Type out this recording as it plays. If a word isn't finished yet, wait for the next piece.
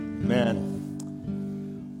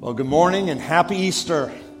Amen. Well, good morning and happy Easter.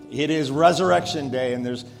 It is Resurrection Day, and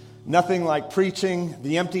there's nothing like preaching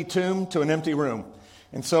the empty tomb to an empty room.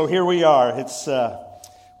 And so here we are.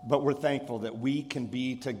 But we're thankful that we can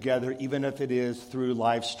be together, even if it is through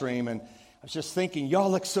live stream. And I was just thinking, y'all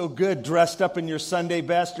look so good dressed up in your Sunday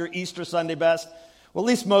best, your Easter Sunday best. Well, at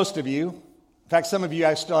least most of you. In fact, some of you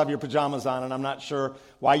guys still have your pajamas on, and I'm not sure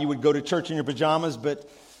why you would go to church in your pajamas, but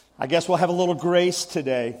I guess we'll have a little grace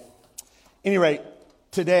today. Any rate,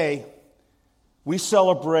 today we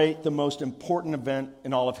celebrate the most important event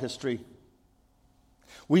in all of history.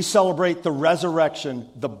 We celebrate the resurrection,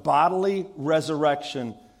 the bodily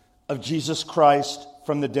resurrection of Jesus Christ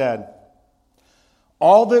from the dead.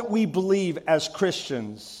 All that we believe as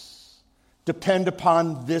Christians depend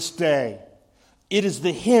upon this day. It is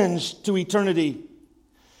the hinge to eternity.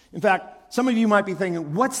 In fact, some of you might be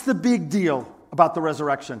thinking, what's the big deal about the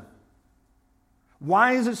resurrection?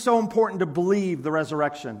 Why is it so important to believe the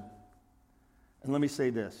resurrection? And let me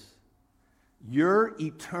say this. Your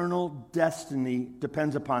eternal destiny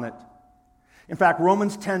depends upon it. In fact,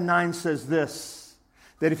 Romans 10:9 says this,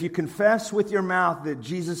 that if you confess with your mouth that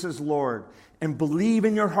Jesus is Lord and believe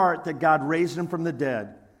in your heart that God raised him from the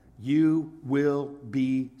dead, you will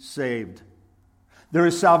be saved. There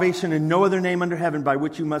is salvation in no other name under heaven by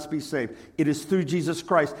which you must be saved. It is through Jesus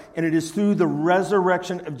Christ, and it is through the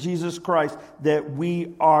resurrection of Jesus Christ that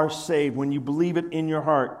we are saved when you believe it in your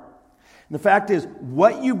heart. And the fact is,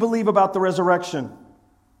 what you believe about the resurrection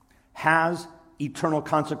has eternal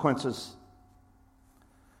consequences.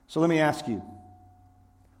 So let me ask you,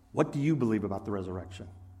 what do you believe about the resurrection?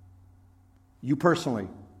 You personally.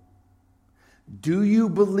 Do you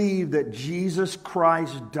believe that Jesus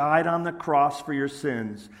Christ died on the cross for your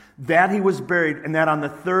sins, that he was buried, and that on the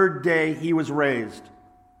third day he was raised?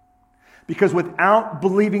 Because without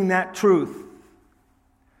believing that truth,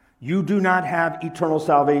 you do not have eternal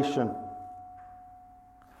salvation.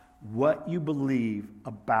 What you believe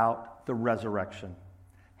about the resurrection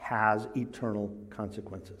has eternal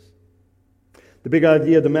consequences. The big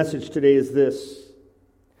idea of the message today is this.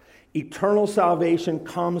 Eternal salvation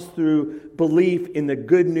comes through belief in the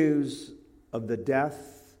good news of the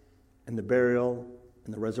death and the burial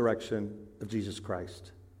and the resurrection of Jesus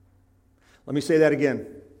Christ. Let me say that again.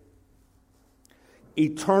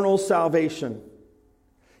 Eternal salvation,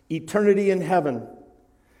 eternity in heaven,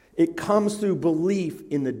 it comes through belief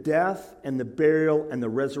in the death and the burial and the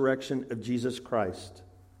resurrection of Jesus Christ.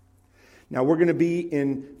 Now, we're going to be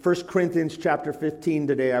in 1 Corinthians chapter 15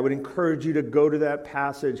 today. I would encourage you to go to that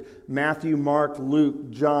passage. Matthew, Mark,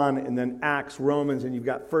 Luke, John, and then Acts, Romans, and you've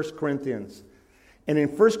got 1 Corinthians. And in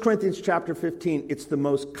 1 Corinthians chapter 15, it's the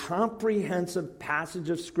most comprehensive passage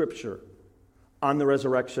of Scripture on the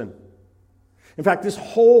resurrection. In fact, this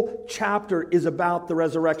whole chapter is about the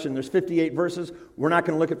resurrection. There's 58 verses. We're not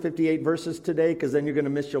going to look at 58 verses today because then you're going to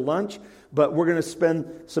miss your lunch. But we're going to spend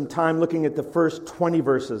some time looking at the first 20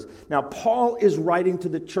 verses. Now, Paul is writing to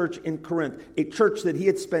the church in Corinth, a church that he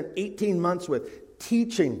had spent 18 months with,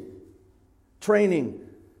 teaching, training,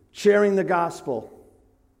 sharing the gospel.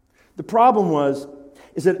 The problem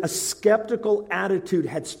is that a skeptical attitude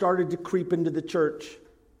had started to creep into the church.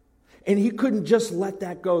 And he couldn't just let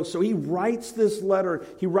that go. So he writes this letter,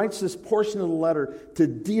 he writes this portion of the letter to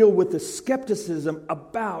deal with the skepticism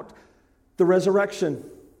about the resurrection.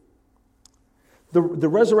 The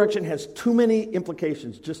resurrection has too many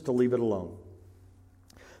implications just to leave it alone.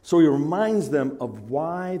 So he reminds them of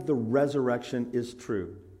why the resurrection is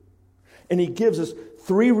true. And he gives us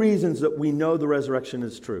 3 reasons that we know the resurrection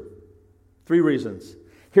is true. 3 reasons.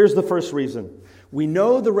 Here's the first reason. We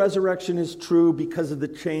know the resurrection is true because of the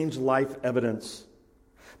changed life evidence.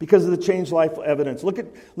 Because of the changed life evidence. Look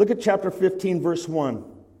at chapter 15, verse 1.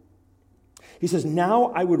 He says,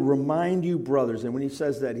 now I would remind you, brothers, and when he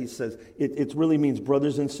says that, he says, it really means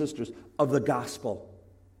brothers and sisters, of the gospel.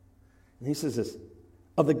 And he says this,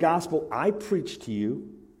 of the gospel I preached to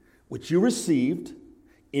you, which you received,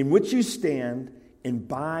 in which you stand, and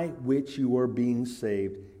by which you are being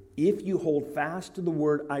saved, if you hold fast to the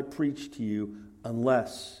word I preached to you,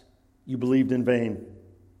 unless you believed in vain.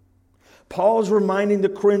 Paul is reminding the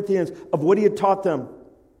Corinthians of what he had taught them.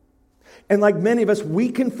 And like many of us, we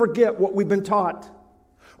can forget what we've been taught.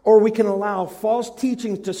 Or we can allow false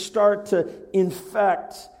teachings to start to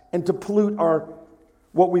infect and to pollute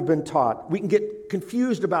what we've been taught. We can get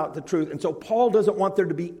confused about the truth. And so Paul doesn't want there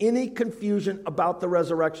to be any confusion about the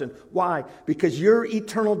resurrection. Why? Because your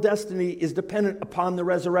eternal destiny is dependent upon the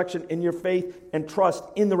resurrection and your faith and trust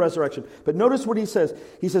in the resurrection. But notice what he says.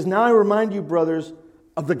 He says, now I remind you, brothers,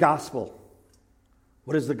 of the gospel.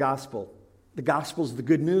 What is the gospel? The gospel is the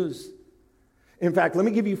good news. In fact, let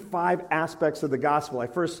me give you 5 aspects of the gospel.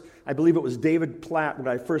 I believe it was David Platt when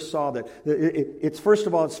I first saw that. It's first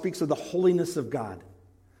of all, it speaks of the holiness of God.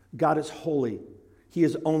 God is holy. He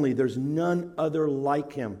is only. There's none other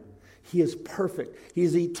like him. He is perfect. He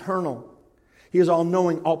is eternal. He is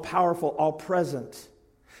all-knowing, all-powerful, all-present.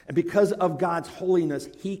 And because of God's holiness,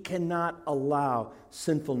 he cannot allow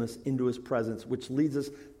sinfulness into his presence, which leads us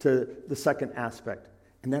to the second aspect,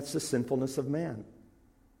 and that's the sinfulness of man.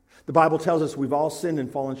 The Bible tells us we've all sinned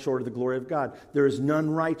and fallen short of the glory of God. There is none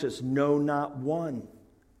righteous, no, not one.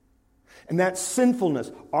 And that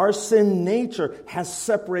sinfulness, our sin nature, has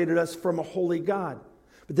separated us from a holy God.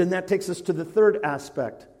 But then that takes us to the third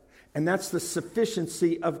aspect, and that's the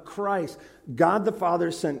sufficiency of Christ. God the Father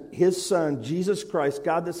sent his Son, Jesus Christ,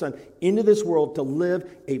 God the Son, into this world to live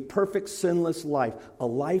a perfect, sinless life, a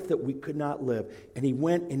life that we could not live. And he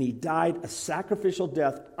went and he died a sacrificial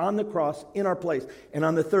death on the cross in our place. And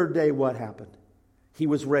on the third day, what happened? He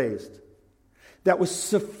was raised. That was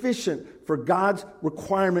sufficient for God's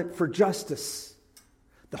requirement for justice.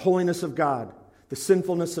 The holiness of God, the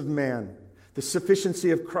sinfulness of man, the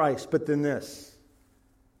sufficiency of Christ, but then this,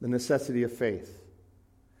 the necessity of faith.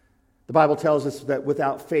 The Bible tells us that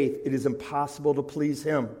without faith, it is impossible to please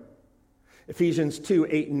him. Ephesians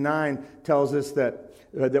 2:8-9 tells us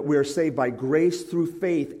that we are saved by grace through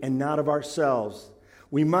faith and not of ourselves.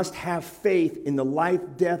 We must have faith in the life,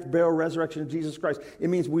 death, burial, resurrection of Jesus Christ. It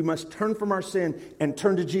means we must turn from our sin and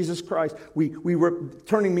turn to Jesus Christ.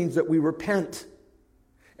 Turning means that we repent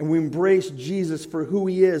and we embrace Jesus for who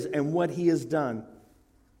he is and what he has done.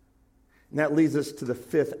 And that leads us to the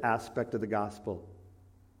fifth aspect of the gospel,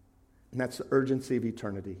 and that's the urgency of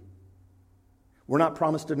eternity. We're not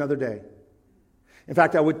promised another day. In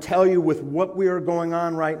fact, I would tell you with what we are going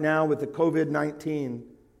on right now with the COVID-19,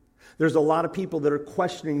 there's a lot of people that are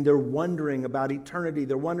questioning, they're wondering about eternity,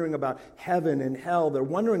 they're wondering about heaven and hell, they're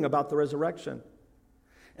wondering about the resurrection.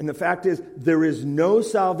 And the fact is, there is no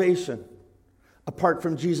salvation apart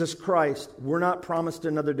from Jesus Christ. We're not promised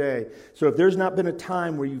another day. So if there's not been a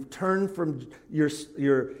time where you've turned from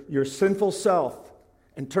your sinful self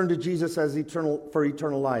and turned to Jesus as for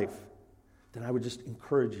eternal life, then I would just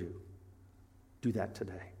encourage you, do that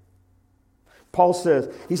today. Paul says,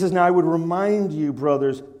 now I would remind you,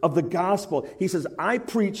 brothers, of the gospel. He says, I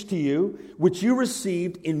preach to you, which you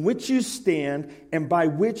received, in which you stand, and by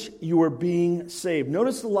which you are being saved.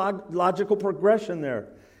 Notice the logical progression there.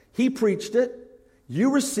 He preached it,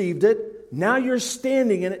 you received it, now you're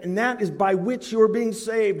standing in it, and that is by which you are being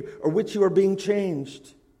saved, or which you are being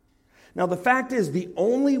changed. Now the fact is, the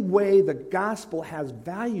only way the gospel has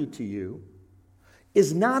value to you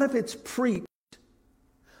is not if it's preached,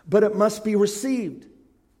 but it must be received.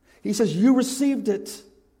 He says, you received it.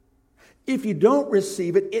 If you don't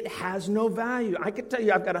receive it, it has no value. I can tell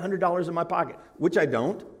you I've got $100 in my pocket, which I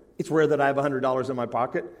don't. It's rare that I have $100 in my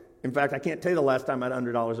pocket. In fact, I can't tell you the last time I had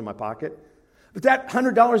 $100 in my pocket. But that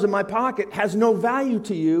 $100 in my pocket has no value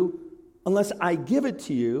to you unless I give it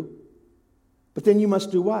to you. But then you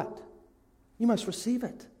must do what? You must receive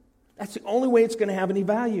it. That's the only way it's going to have any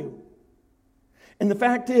value. And the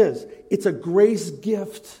fact is, it's a grace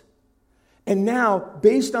gift. And now,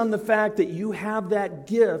 based on the fact that you have that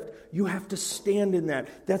gift, you have to stand in that.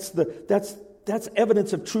 That's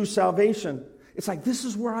evidence of true salvation. It's like, this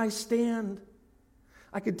is where I stand.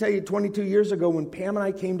 I could tell you 22 years ago when Pam and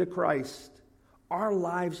I came to Christ, our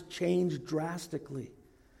lives changed drastically.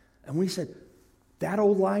 And we said, that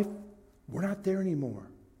old life, we're not there anymore.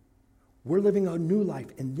 We're living a new life,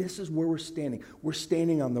 and this is where we're standing. We're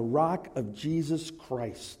standing on the rock of Jesus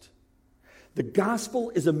Christ. The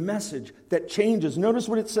gospel is a message that changes. Notice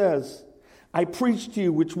what it says. I preach to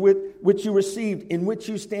you which you received, in which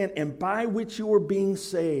you stand, and by which you are being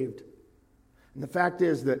saved. And the fact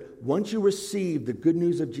is that once you receive the good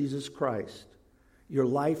news of Jesus Christ, your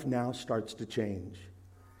life now starts to change.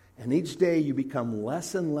 And each day you become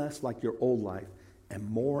less and less like your old life and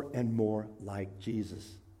more like Jesus.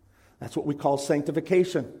 That's what we call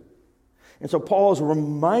sanctification. And so Paul is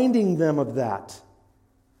reminding them of that.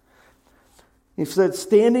 He said,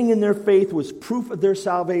 standing in their faith was proof of their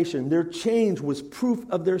salvation. Their change was proof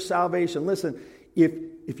of their salvation. Listen,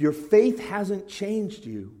 if your faith hasn't changed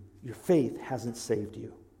you, your faith hasn't saved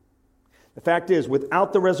you. The fact is,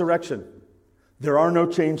 without the resurrection, there are no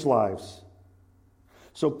changed lives.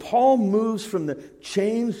 So Paul moves from the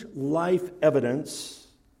changed life evidence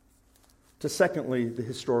to, secondly, the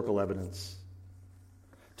historical evidence.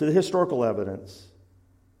 To the historical evidence.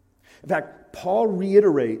 In fact, Paul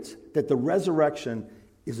reiterates that the resurrection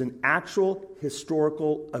is an actual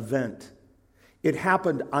historical event. It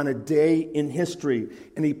happened on a day in history,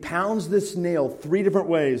 and he pounds this nail 3 different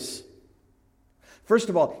ways. First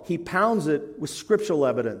of all, he pounds it with scriptural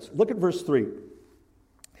evidence. Look at verse 3.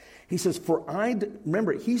 He says,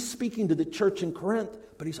 remember, he's speaking to the church in Corinth,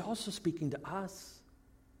 but he's also speaking to us.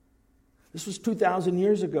 This was 2,000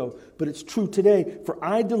 years ago, but it's true today. For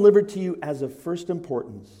I delivered to you as of first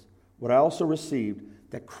importance what I also received,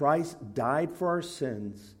 that Christ died for our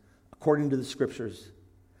sins according to the Scriptures,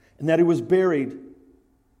 and that he was buried,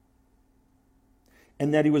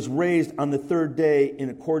 and that he was raised on the third day in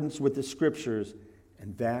accordance with the Scriptures,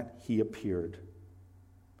 and that he appeared.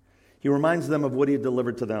 He reminds them of what he had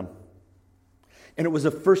delivered to them. And it was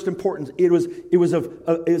of first importance. It was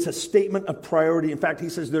a statement of priority. In fact, he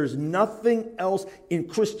says there's nothing else in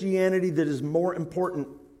Christianity that is more important.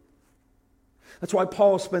 That's why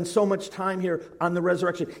Paul spends so much time here on the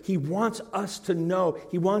resurrection. He wants us to know,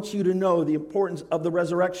 he wants you to know the importance of the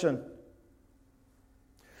resurrection.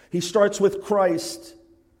 He starts with Christ,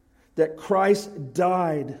 that Christ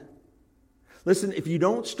died. Listen, if you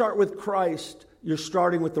don't start with Christ, you're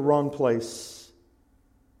starting with the wrong place.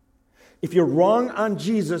 If you're wrong on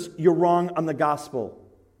Jesus, you're wrong on the gospel.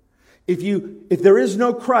 If there is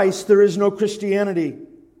no Christ, there is no Christianity.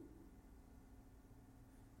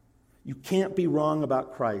 You can't be wrong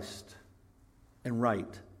about Christ and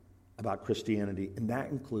right about Christianity, and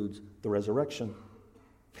that includes the resurrection.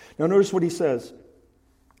 Now notice what he says.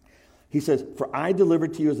 He says, for I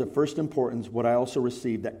delivered to you as of first importance what I also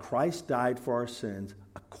received, that Christ died for our sins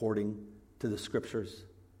according to the Scriptures.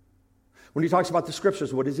 When he talks about the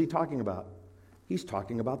Scriptures, what is he talking about? He's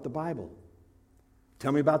talking about the Bible.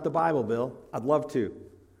 Tell me about the Bible, Bill. I'd love to.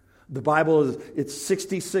 The Bible it's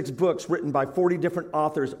 66 books written by 40 different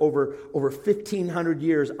authors over 1,500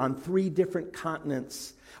 years on 3 different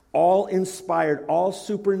continents, all inspired, all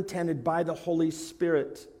superintended by the Holy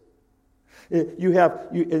Spirit.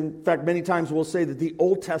 In fact, many times we'll say that the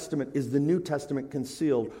Old Testament is the New Testament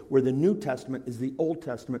concealed, where the New Testament is the Old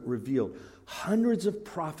Testament revealed. Hundreds of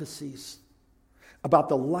prophecies about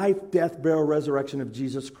the life, death, burial, resurrection of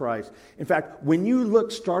Jesus Christ. In fact, when you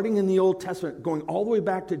look starting in the Old Testament, going all the way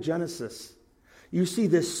back to Genesis, you see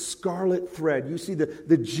this scarlet thread. You see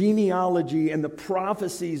the genealogy and the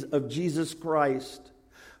prophecies of Jesus Christ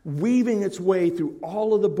weaving its way through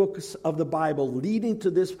all of the books of the Bible, leading to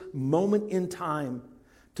this moment in time,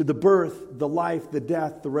 to the birth, the life, the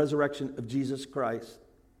death, the resurrection of Jesus Christ.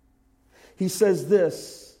 He says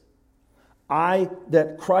this,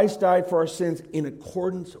 that Christ died for our sins in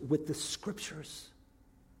accordance with the Scriptures.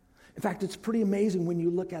 In fact, it's pretty amazing when you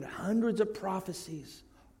look at hundreds of prophecies,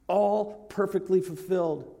 all perfectly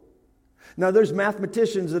fulfilled. Now, there's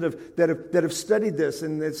mathematicians that have studied this,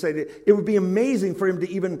 and they say that it would be amazing for him to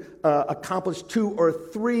even accomplish 2 or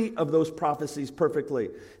 3 of those prophecies perfectly.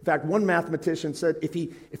 In fact, one mathematician said if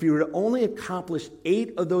he were to only accomplish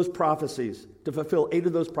 8 of those prophecies, to fulfill 8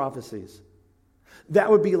 of those prophecies,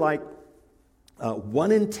 that would be like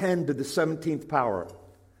 1 in 10 to the 17th power.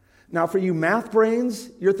 Now, for you math brains,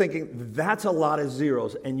 you're thinking, that's a lot of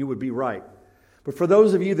zeros, and you would be right. But for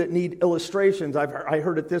those of you that need illustrations, I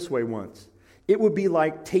heard it this way once. It would be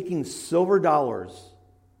like taking silver dollars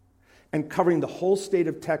and covering the whole state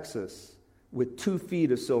of Texas with 2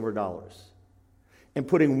 feet of silver dollars and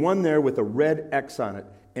putting one there with a red X on it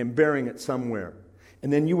and burying it somewhere.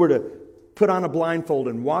 And then you were to put on a blindfold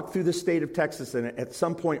and walk through the state of Texas and at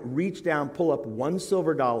some point reach down, pull up 1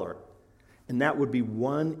 silver dollar, and that would be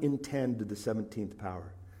 1 in 10 to the 17th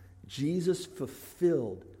power. Jesus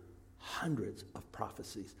fulfilled hundreds of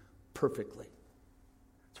prophecies perfectly.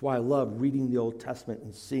 That's why I love reading the Old Testament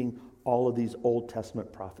and seeing all of these Old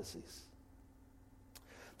Testament prophecies.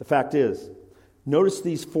 The fact is, notice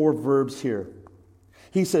these 4 verbs here.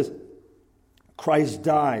 He says, Christ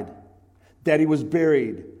died, that he was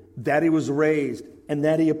buried, that he was raised, and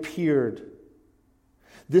that he appeared.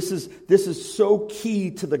 This is so key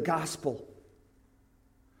to the gospel.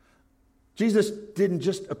 Jesus didn't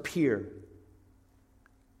just appear,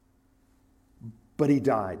 but he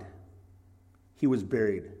died. He was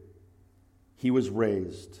buried. He was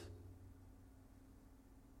raised.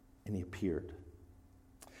 And he appeared.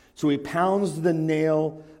 So he pounds the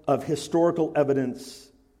nail of historical evidence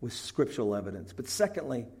with scriptural evidence. But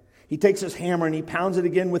secondly, he takes his hammer and he pounds it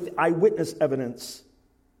again with eyewitness evidence.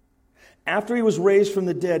 After he was raised from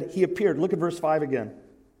the dead, he appeared. Look at verse 5 again.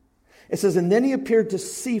 It says, and then he appeared to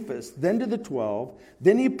Cephas, then to the 12,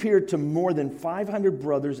 then he appeared to more than 500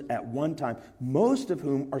 brothers at one time, most of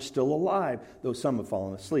whom are still alive, though some have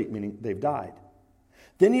fallen asleep, meaning they've died.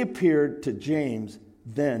 Then he appeared to James,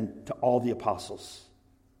 then to all the apostles.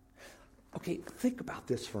 Okay, think about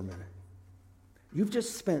this for a minute. You've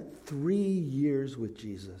just spent 3 years with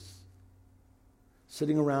Jesus,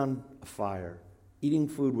 sitting around a fire, eating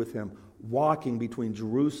food with him, walking between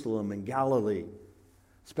Jerusalem and Galilee,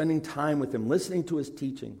 spending time with him, listening to his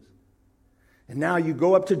teachings. And now you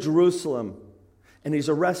go up to Jerusalem, and he's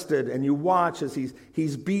arrested, and you watch as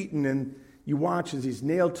he's beaten, and you watch as he's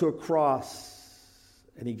nailed to a cross,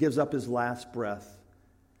 and he gives up his last breath.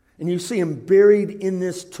 And you see him buried in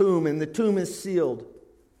this tomb, and the tomb is sealed.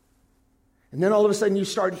 And then all of a sudden you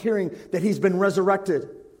start hearing that he's been resurrected.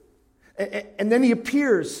 And then he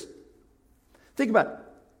appears. Think about it.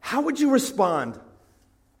 How would you respond?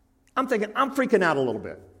 I'm thinking, I'm freaking out a little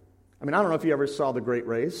bit. I mean, I don't know if you ever saw The Great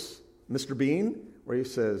Race, Mr. Bean, where he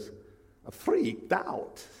says, freaked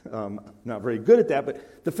out. Not very good at that,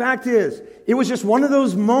 but the fact is, it was just one of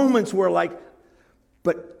those moments where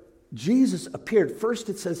but Jesus appeared. First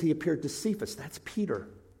it says he appeared to Cephas, that's Peter.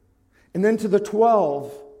 And then to the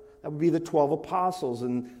 12, that would be the 12 apostles.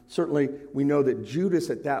 And certainly we know that Judas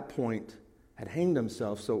at that point had hanged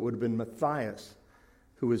himself, so it would have been Matthias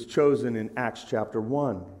who was chosen in Acts chapter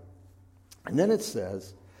 1. And then it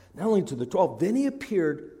says, not only to the 12, then he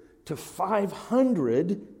appeared to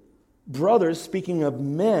 500 brothers, speaking of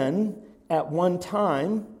men, at one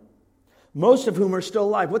time, most of whom are still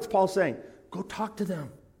alive. What's Paul saying? Go talk to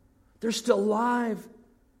them. They're still alive.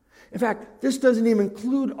 In fact, this doesn't even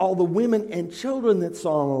include all the women and children that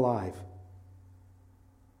saw him alive.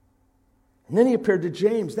 And then he appeared to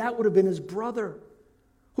James. That would have been his brother,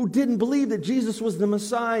 who didn't believe that Jesus was the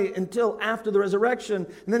Messiah until after the resurrection.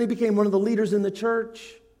 And then he became one of the leaders in the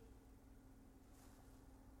church.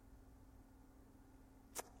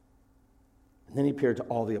 And then he appeared to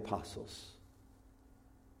all the apostles.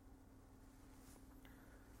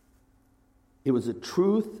 It was the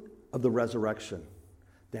truth of the resurrection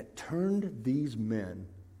that turned these men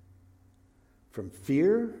from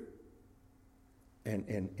fear and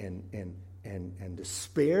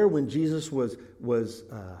despair when Jesus was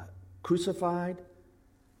crucified,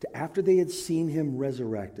 to after they had seen him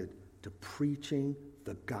resurrected, to preaching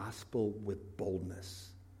the gospel with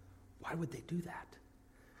boldness. Why would they do that?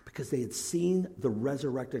 Because they had seen the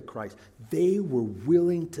resurrected Christ. They were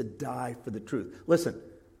willing to die for the truth. Listen,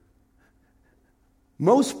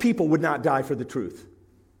 most people would not die for the truth,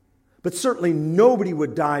 but certainly nobody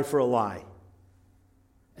would die for a lie.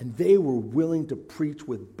 And they were willing to preach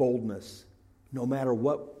with boldness, no matter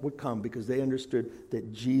what would come, because they understood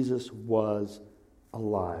that Jesus was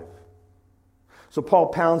alive. So Paul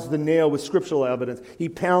pounds the nail with scriptural evidence. He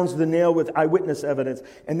pounds the nail with eyewitness evidence.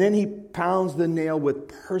 And then he pounds the nail with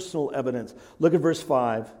personal evidence. Look at verse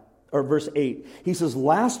 8. He says,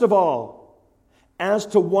 last of all, as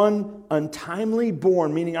to one untimely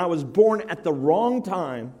born, meaning I was born at the wrong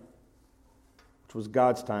time, which was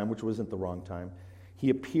God's time, which wasn't the wrong time, he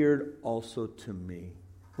appeared also to me.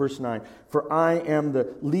 Verse 9, for I am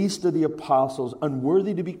the least of the apostles,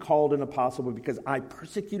 unworthy to be called an apostle, because I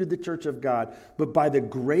persecuted the church of God. But by the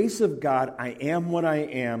grace of God, I am what I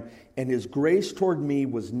am, and his grace toward me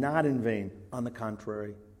was not in vain. On the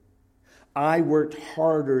contrary, I worked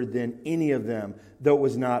harder than any of them, though it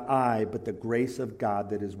was not I, but the grace of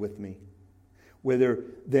God that is with me. Whether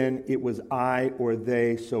then it was I or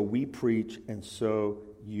they, so we preach, and so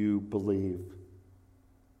you believe.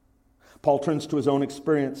 Paul turns to his own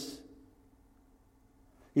experience.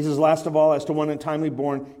 He says, last of all, as to one untimely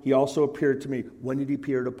born, he also appeared to me. When did he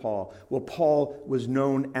appear to Paul? Well, Paul was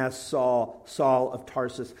known as Saul of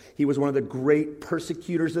Tarsus. He was one of the great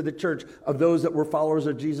persecutors of the church, of those that were followers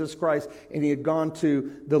of Jesus Christ. And he had gone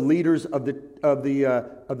to the leaders of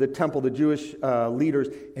the temple, the Jewish leaders,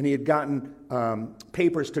 and he had gotten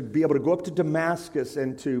papers to be able to go up to Damascus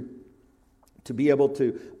and to be able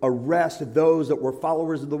to arrest those that were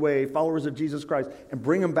followers of the way, followers of Jesus Christ, and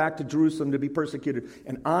bring them back to Jerusalem to be persecuted.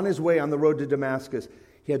 And on his way on the road to Damascus,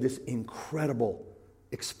 he had this incredible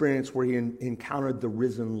experience where he encountered the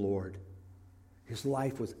risen Lord. His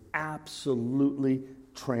life was absolutely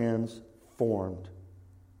transformed.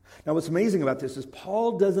 Now, what's amazing about this is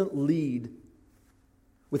Paul doesn't lead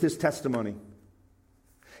with his testimony.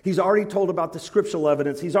 He's already told about the scriptural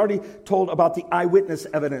evidence. He's already told about the eyewitness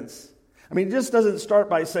evidence. I mean, it just doesn't start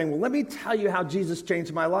by saying, well, let me tell you how Jesus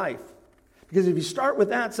changed my life. Because if you start with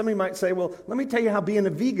that, somebody might say, well, let me tell you how being a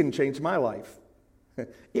vegan changed my life.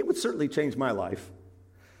 It would certainly change my life.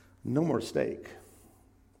 No more steak.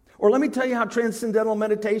 Or let me tell you how transcendental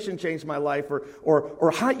meditation changed my life,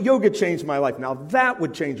 or hot yoga changed my life. Now that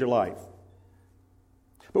would change your life.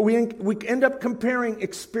 But we end up comparing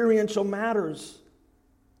experiential matters.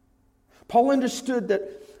 Paul understood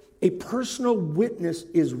that a personal witness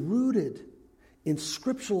is rooted in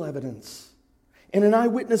scriptural evidence and in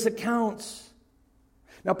eyewitness accounts.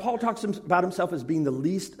 Now, Paul talks about himself as being the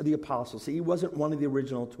least of the apostles. See, he wasn't one of the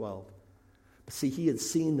original 12. See, he had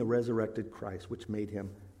seen the resurrected Christ, which made him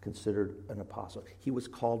considered an apostle. He was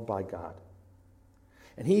called by God.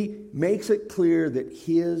 And he makes it clear that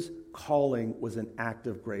his calling was an act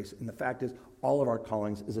of grace. And the fact is, all of our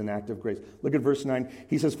callings is an act of grace. Look at verse 9.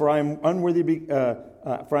 He says, for I am unworthy to be,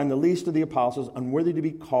 for I am the least of the apostles, unworthy to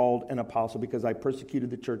be called an apostle, because I persecuted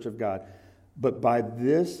the church of God. But by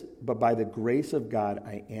the grace of God,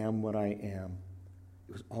 I am what I am.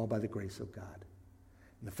 It was all by the grace of God.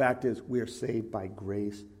 And the fact is, we are saved by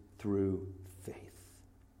grace through faith.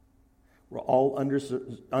 We're all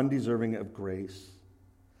undeserving of grace.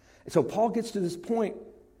 And so Paul gets to this point,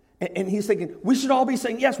 and he's thinking, we should all be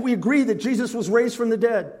saying, yes, we agree that Jesus was raised from the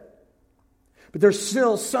dead. But there's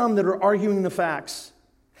still some that are arguing the facts.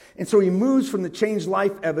 And so he moves from the changed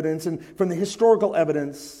life evidence and from the historical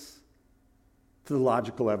evidence to the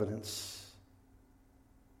logical evidence.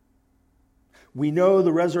 We know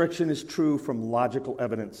the resurrection is true from logical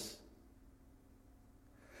evidence.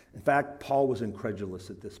 In fact, Paul was incredulous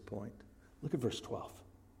at this point. Look at verse 12.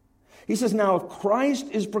 He says, now if Christ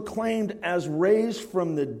is proclaimed as raised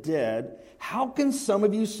from the dead, how can some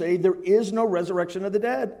of you say there is no resurrection of the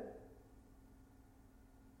dead?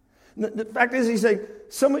 The fact is, he's saying,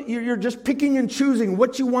 you're just picking and choosing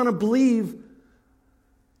what you want to believe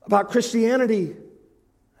about Christianity.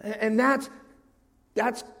 And that's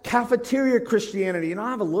cafeteria Christianity. And I'll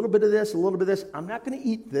have a little bit of this, a little bit of this. I'm not going to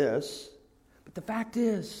eat this. But the fact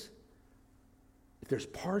is, if there's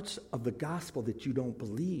parts of the gospel that you don't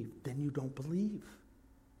believe, then you don't believe.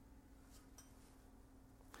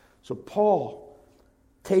 So Paul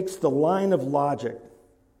takes the line of logic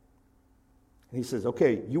and he says,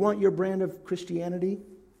 okay, you want your brand of Christianity?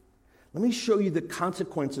 Let me show you the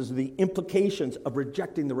consequences, the implications of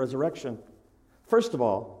rejecting the resurrection. First of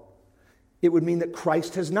all, it would mean that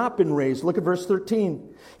Christ has not been raised. Look at verse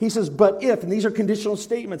 13. He says, but if, and these are conditional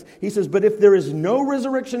statements, he says, but if there is no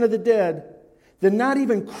resurrection of the dead, then not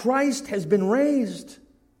even Christ has been raised.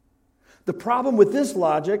 The problem with this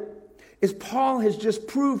logic is Paul has just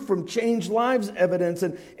proved from changed lives evidence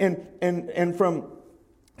and from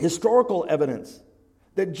historical evidence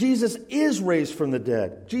that Jesus is raised from the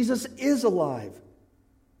dead. Jesus is alive.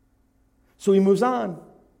 So he moves on.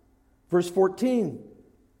 Verse 14.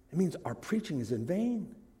 It means our preaching is in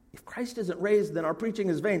vain. If Christ isn't raised, then our preaching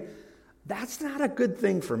is vain. That's not a good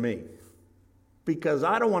thing for me, because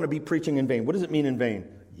I don't want to be preaching in vain. What does it mean in vain?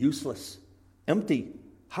 Useless, empty,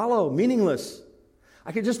 hollow, meaningless.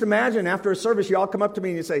 I can just imagine after a service, you all come up to me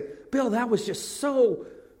and you say, Bill, that was just so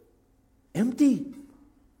empty.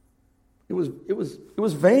 It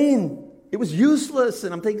was vain. It was useless.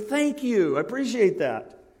 And I'm thinking, thank you. I appreciate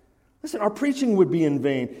that. Listen, our preaching would be in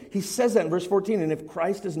vain. He says that in verse 14, and if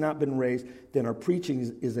Christ has not been raised, then our preaching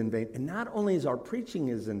is in vain. And not only is our preaching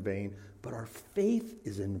is in vain, but our faith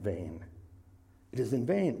is in vain. It is in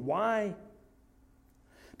vain. Why?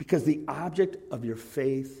 Because the object of your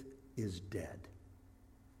faith is dead.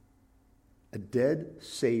 A dead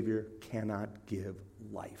Savior cannot give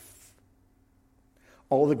life.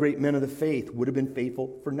 All the great men of the faith would have been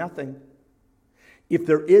faithful for nothing. If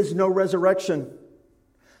there is no resurrection,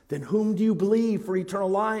 then whom do you believe for eternal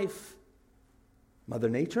life? Mother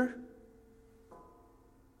Nature?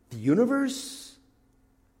 The universe?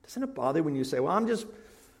 Doesn't it bother when you say, well, I'm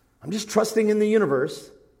just trusting in the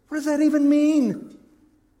universe? What does that even mean?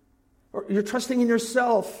 Or you're trusting in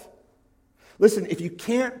yourself. Listen, if you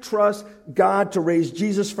can't trust God to raise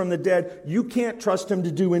Jesus from the dead, you can't trust him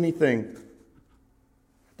to do anything.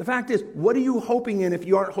 The fact is, what are you hoping in if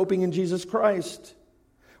you aren't hoping in Jesus Christ?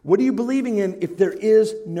 What are you believing in if there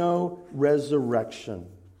is no resurrection?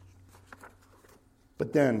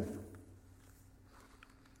 But then,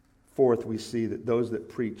 fourth, we see that those that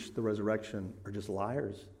preach the resurrection are just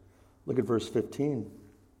liars. Look at verse 15.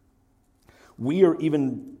 We are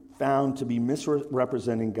even found to be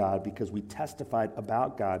misrepresenting God because we testified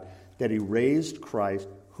about God that he raised Christ,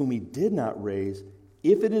 whom he did not raise,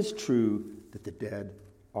 if it is true that the dead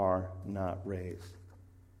are not raised.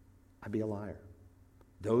 I'd be a liar.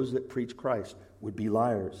 Those that preach Christ would be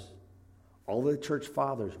liars. All the church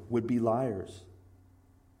fathers would be liars.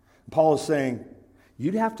 Paul is saying,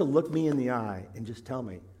 you'd have to look me in the eye and just tell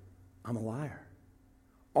me I'm a liar.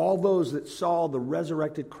 All those that saw the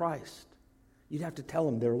resurrected Christ, you'd have to tell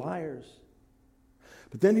them they're liars.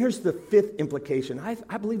 But then here's the fifth implication.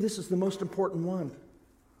 I believe this is the most important one.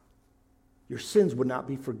 Your sins would not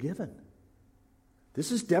be forgiven.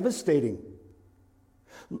 This is devastating.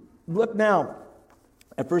 Look now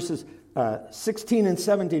at verses 16 and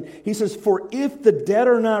 17. He says, for if the dead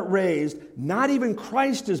are not raised, not even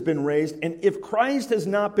Christ has been raised. And if Christ has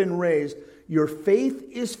not been raised, your faith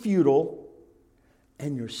is futile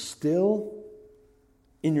and you're still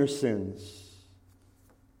in your sins.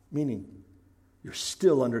 Meaning, you're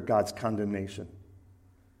still under God's condemnation.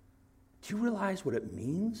 Do you realize what it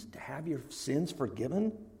means to have your sins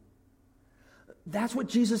forgiven? That's what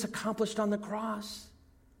Jesus accomplished on the cross.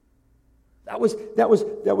 That was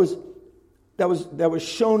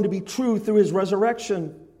shown to be true through his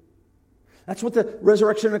resurrection. That's what the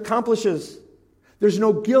resurrection accomplishes. There's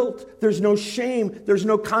no guilt, there's no shame, there's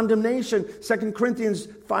no condemnation. 2 Corinthians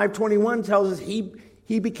 5:21 tells us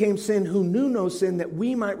he became sin who knew no sin, that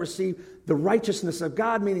we might receive the righteousness of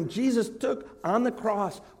God, meaning Jesus took on the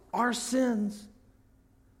cross our sins.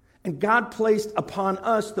 And God placed upon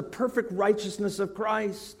us the perfect righteousness of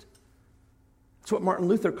Christ. That's what Martin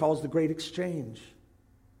Luther calls the great exchange.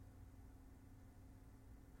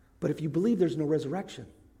 But if you believe there's no resurrection,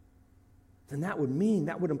 then that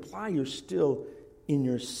would imply you're still in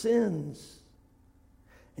your sins.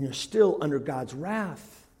 And you're still under God's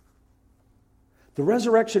wrath. The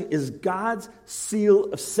resurrection is God's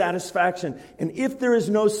seal of satisfaction. And if there is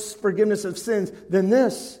no forgiveness of sins, then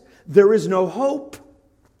there is no hope.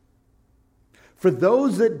 For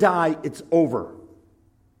those that die, it's over.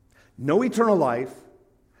 No eternal life,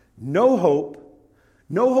 no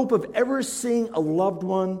hope of ever seeing a loved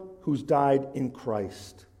one who's died in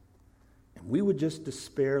Christ. And we would just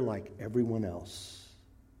despair like everyone else.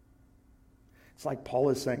 It's like Paul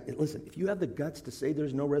is saying, listen, if you have the guts to say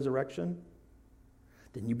there's no resurrection,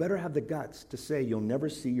 then you better have the guts to say you'll never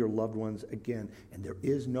see your loved ones again, and there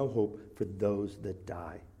is no hope for those that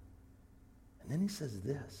die. And then he says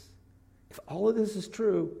this, if all of this is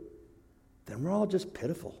true, then we're all just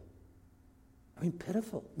pitiful. I mean,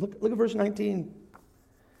 pitiful. Look at verse 19.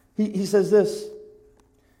 He says this,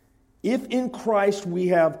 if in Christ we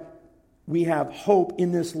have hope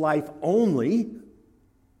in this life only,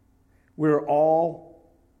 we're all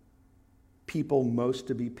people most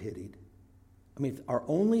to be pitied. I mean, if our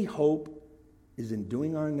only hope is in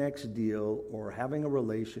doing our next deal or having a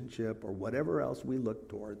relationship or whatever else we look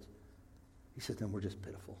towards, he said, then we're just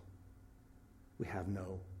pitiful. We have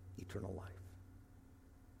no eternal life.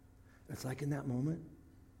 And it's like in that moment,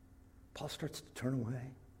 Paul starts to turn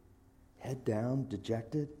away, head down,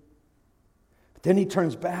 dejected. But then he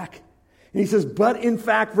turns back and he says, but in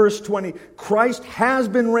fact, verse 20, Christ has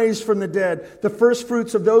been raised from the dead, the first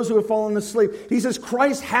fruits of those who have fallen asleep. He says,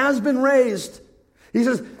 Christ has been raised. He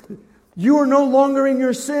says, you are no longer in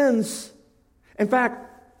your sins. In fact,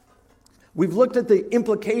 we've looked at the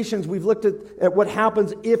implications. We've looked at what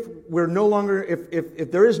happens if we're no longer,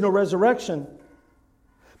 if there is no resurrection.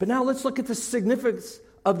 But now let's look at the significance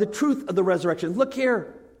of the truth of the resurrection. Look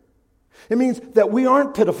here. It means that we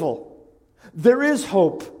aren't pitiful. There is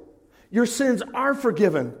hope. Your sins are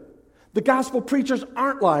forgiven. The gospel preachers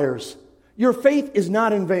aren't liars. Your faith is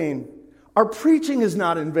not in vain. Our preaching is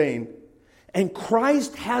not in vain. And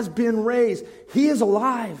Christ has been raised. He is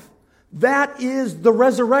alive. That is the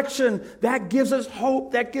resurrection. That gives us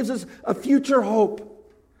hope. That gives us a future hope.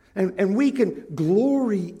 And we can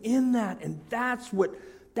glory in that. And that's what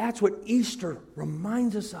Easter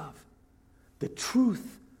reminds us of. The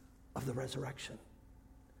truth of the resurrection.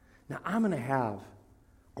 Now, I'm going to have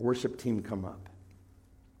our worship team come up.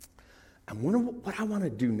 And what I want to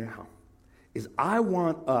do now is I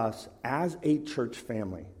want us as a church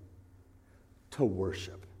family to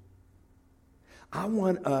worship. I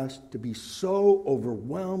want us to be so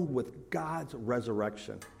overwhelmed with God's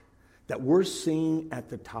resurrection that we're singing at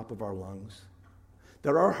the top of our lungs,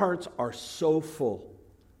 that our hearts are so full.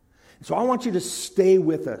 So I want you to stay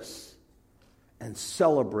with us and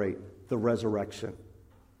celebrate the resurrection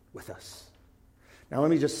with us. Now let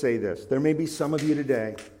me just say this. There may be some of you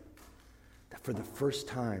today that for the first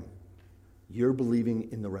time, you're believing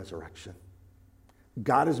in the resurrection.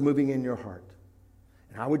 God is moving in your heart.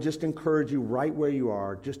 And I would just encourage you right where you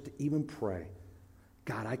are just to even pray.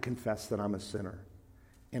 God, I confess that I'm a sinner.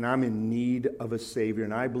 And I'm in need of a Savior.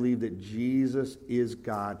 And I believe that Jesus is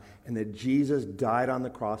God. And that Jesus died on the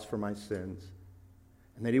cross for my sins.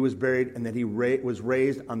 And that he was buried and that he was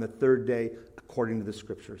raised on the third day according to the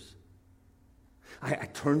Scriptures. I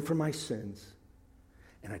turn from my sins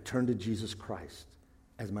and I turn to Jesus Christ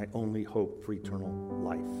as my only hope for eternal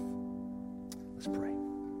life. Let's pray.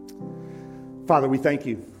 Father, we thank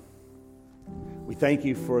you. We thank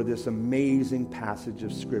you for this amazing passage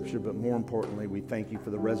of Scripture, but more importantly, we thank you for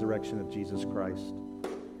the resurrection of Jesus Christ,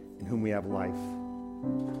 in whom we have life.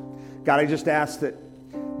 God, I just ask that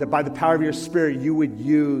by the power of your Spirit, you would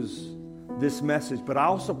use this message, but I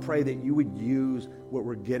also pray that you would use what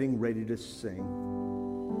we're getting ready to sing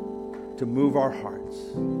to move our hearts,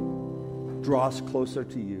 draw us closer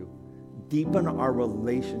to you, deepen our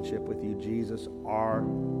relationship with you, Jesus, our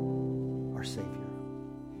Savior.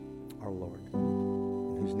 our Lord.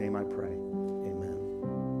 In whose name I pray.